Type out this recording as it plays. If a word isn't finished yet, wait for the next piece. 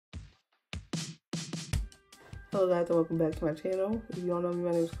Hello guys and welcome back to my channel. If you don't know me,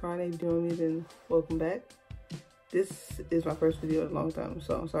 my name is Karna. If you know me, then welcome back. This is my first video in a long time,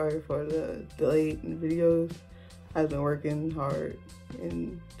 so I'm sorry for the delay in the videos. I've been working hard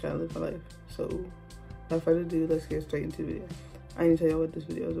and trying to live my life. So without further ado, let's get straight into the video. I need to tell you what this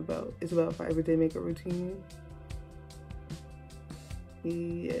video is about. It's about my everyday makeup routine.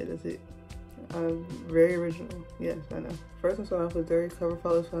 Yeah, that's it. I'm very original. Yes, I know. First, I'm starting off with Dirty Cover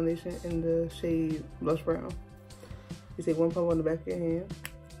Flawless Foundation in the shade Blush Brown. You take one pump on the back of your hand.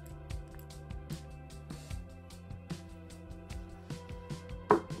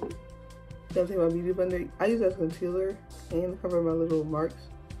 Then take my beauty blender. I use that as concealer and cover my little marks,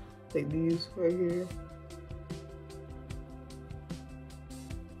 like these right here.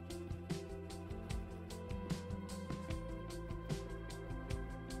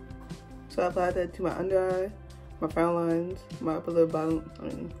 So I applied that to my under eye, my frown lines, my upper lip,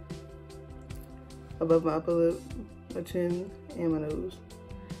 above my upper lip, my chin, and my nose,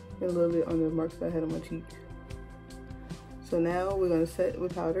 and a little bit on the marks that I had on my cheek. So now we're gonna set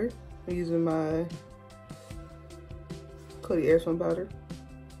with powder. I'm using my Coty Airspun powder.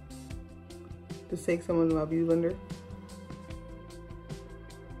 Just take some into my beauty blender.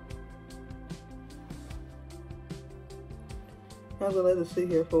 I'm gonna let this sit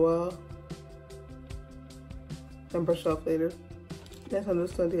here for a while and brush it off later. Next, I'm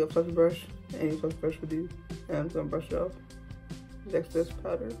just gonna take a fluffy brush. Any fluffy brush would do. And I'm gonna brush it off with excess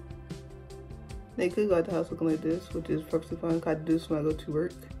powder. Now you could go out the house looking like this, which is perfectly fine. I do this when I go to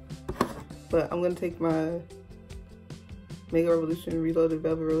work. But I'm gonna take my Makeup Revolution Reloaded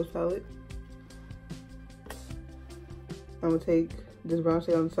Velvet Rose palette. I'm gonna take this brown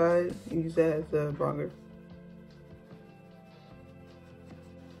shade on the side and use that as a bronzer.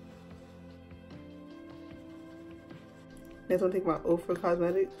 Next, I'm gonna take my Ofra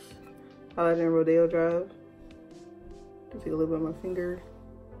Cosmetics highlighter in Rodeo Drive. Just take a little bit on my finger.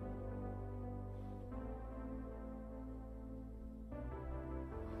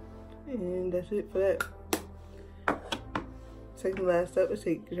 And that's it for that. Second last step is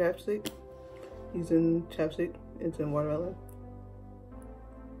take chapstick. Using chapstick, it's in Watermelon.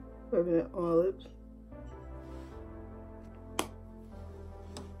 Rubbing it on my lips.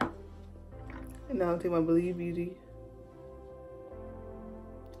 And now I'll take my Believe Beauty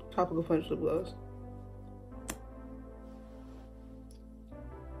Tropical Punch lip gloss.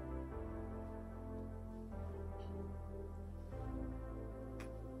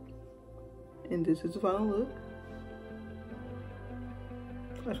 And this is the final look.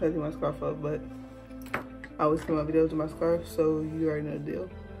 I try to do my scarf up, but I always film my videos with my scarf, so you already know the deal.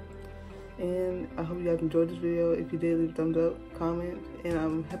 And I hope you guys enjoyed this video. If you did, leave a thumbs up, comment, and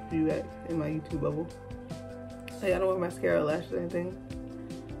I'm happy to be back in my YouTube bubble. Hey, I don't wear mascara or lashes or anything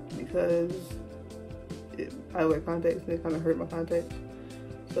because I wear contacts and it kind of hurt my contacts.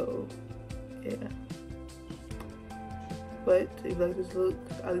 So, yeah. But if you like this look,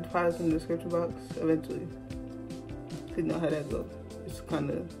 I'll leave the products in the description box eventually, so you know how that goes. It's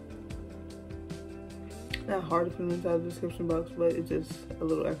kind of not hard to put them inside the description box, but it's just a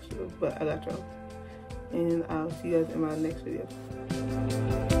little extra. But I got y'all. And I'll see you guys in my next video.